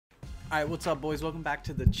Alright, what's up, boys? Welcome back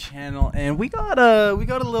to the channel, and we got a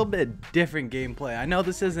little bit different gameplay. I know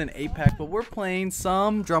this isn't Apex, but we're playing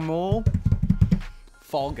some drumroll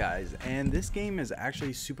Fall Guys, and this game is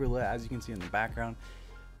actually super lit, as you can see in the background.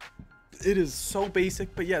 It is so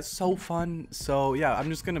basic, but yet so fun. So yeah, I'm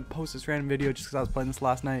just gonna post this random video just because I was playing this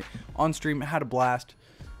last night on stream. I had a blast.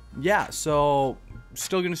 Yeah, so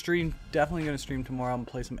still gonna stream. Definitely gonna stream tomorrow. I'm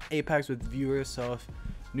gonna play some Apex with viewers. So if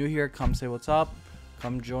new here, come say what's up.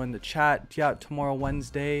 Come join the chat. Yeah, tomorrow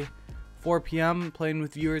Wednesday, 4 p.m. playing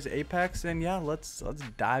with viewers Apex, and yeah, let's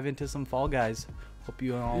dive into some Fall Guys. Hope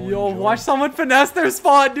you all enjoy. Watch someone finesse their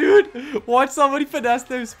spot, dude. Watch somebody finesse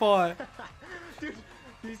their spot. Dude,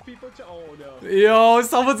 these people. Oh no. Yo,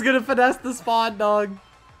 someone's gonna finesse the spot, dog.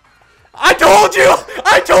 I told you.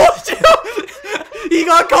 I told you. He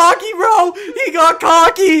got cocky, bro. He got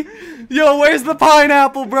cocky. Yo, where's the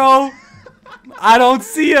pineapple, bro? I don't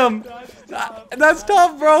see him. That's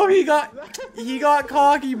tough, bro. He got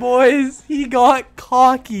cocky, boys. He got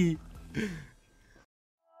cocky.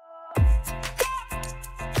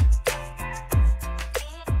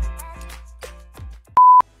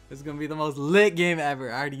 This is gonna be the most lit game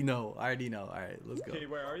ever. I already know. Alright, let's go. Okay,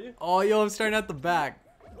 where are you? Oh, yo, I'm starting at the back.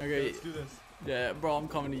 Okay. Let's do this. Yeah, bro, I'm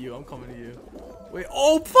coming to you. Wait,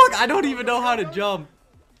 oh, fuck. I don't even know how to jump.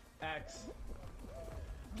 X.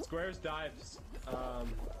 Squares dives.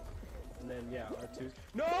 And then, yeah, R2.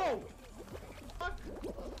 No! Fuck!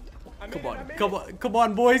 Come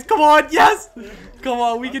on, boys. Come on. Yes. Come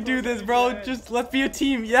on, we can do this, bro. Just let's be a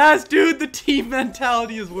team. Yes, dude. The team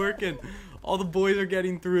mentality is working. All the boys are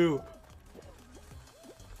getting through.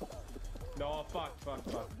 No, fuck.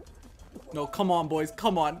 No, come on, boys.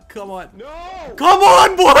 Come on. No! Come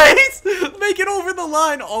on, boys! Make it over the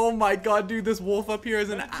line. Oh my god, dude. This wolf up here is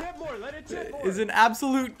Let it tip more. is an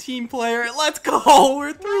absolute team player. Let's go.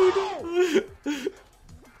 We're through.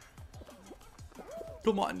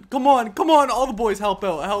 No! Come on. All the boys help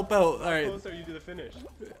out. All right. How close are you to the finish?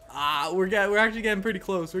 We're actually getting pretty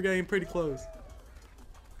close. We're getting pretty close.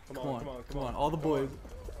 Come on. All the boys.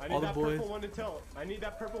 I need that purple one to tilt. I need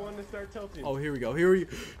that purple one to start tilting. Oh, here we go.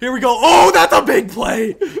 Oh, that's a big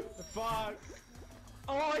play. Fuck.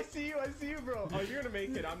 Oh, I see you, bro. Oh, you're gonna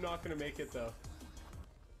make it. I'm not gonna make it, though.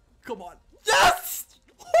 Come on. Yes!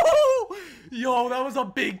 Yo, that was a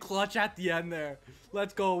big clutch at the end there.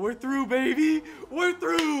 Let's go. We're through, baby. We're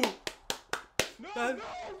through. No.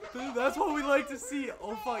 That's what we like to see.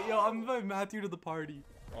 Oh, fuck. Yo, I'm inviting Matthew to the party.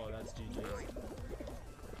 Oh, that's GG.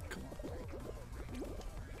 Come on.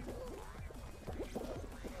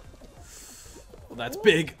 Well, that's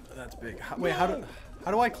big. Wait, how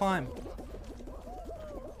do I climb?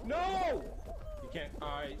 No! You can't.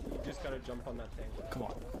 Alright, you just gotta jump on that thing. Come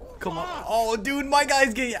on. Oh, dude, my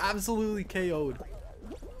guy's getting absolutely KO'd.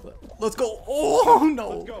 Let's go. Oh,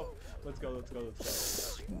 no. Let's go.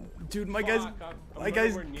 Dude, my guy's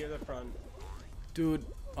near the front. Dude,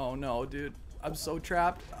 oh no, dude. I'm so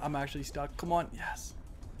trapped. I'm actually stuck. Come on. Yes.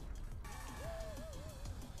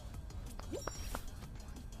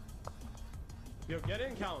 Yo, get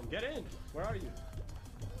in, Callum. Get in. Where are you?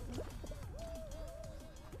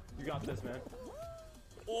 You got this, man.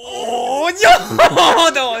 Oh, yo!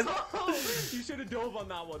 No. You should have dove on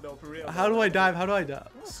that one, though, for real. How do I dive?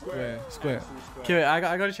 Square. Okay, wait,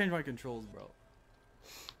 I gotta change my controls, bro.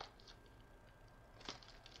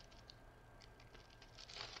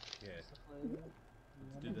 Let's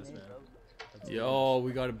do this, man. Yo,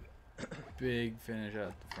 we got a big finish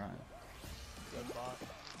at the front.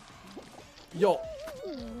 Yo.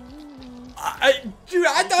 Dude,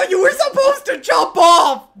 I thought you were supposed to jump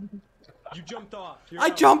off! You jumped off. I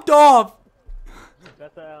jumped off!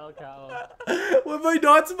 What the hell, Callum? Was I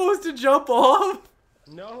not supposed to jump off?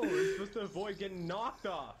 No, you're supposed to avoid getting knocked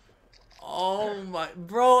off. Oh my,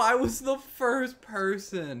 bro, I was the first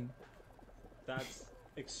person. That's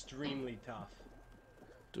extremely tough.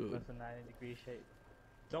 Dude. That's a 90-degree shape.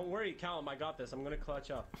 Don't worry, Callum, I got this. I'm gonna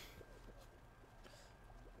clutch up.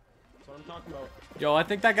 That's what I'm talking about. Yo, I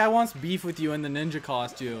think that guy wants beef with you in the ninja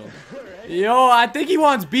costume. Right? Yo, I think he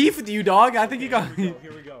wants beef with you, dog. I think he got... Here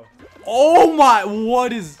we go. Oh my,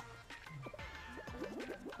 what is...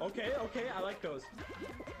 Okay, I like those.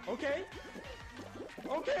 Okay.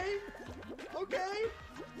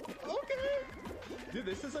 Dude,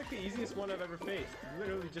 this is like the easiest one I've ever faced.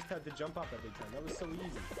 Literally just had to jump up every time. That was so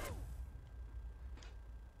easy.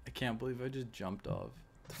 I can't believe I just jumped off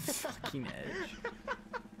the fucking edge.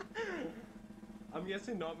 I'm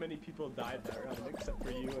guessing not many people died that round except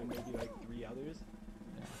for you and maybe like 3 others.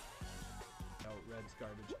 Yeah. Oh, red's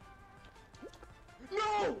garbage.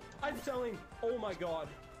 No! I'm selling! Oh my god.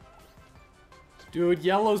 Dude,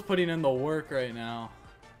 yellow's putting in the work right now.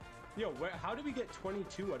 Yo, how did we get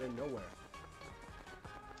 22 out of nowhere?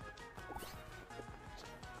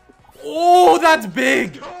 Oh, that's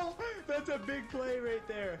big. Oh, that's a big play right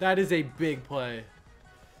there. That is a big play.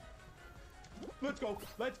 Let's go.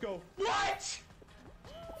 Let's go. What?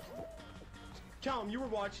 Callum, you were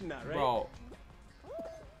watching that, right? Bro.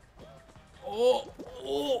 Oh.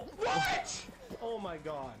 What? Oh my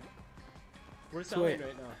god. We're selling Sweet.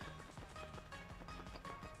 right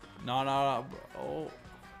now. No, bro. Oh.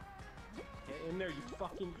 Get in there, you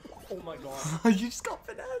fucking. Oh my god. You just got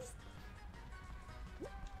finessed.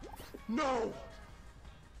 No!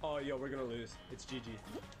 Oh, yo, we're gonna lose. It's GG.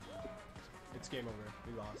 It's game over.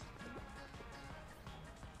 We lost.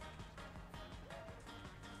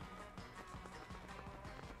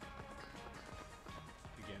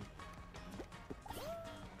 Begin.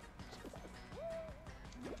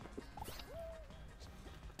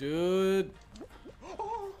 Dude.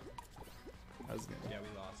 Oh! That's good. Yeah, we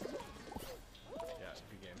lost. Yeah,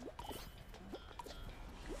 good game.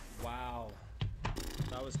 Wow.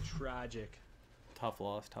 That was tragic. Tough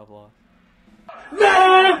loss.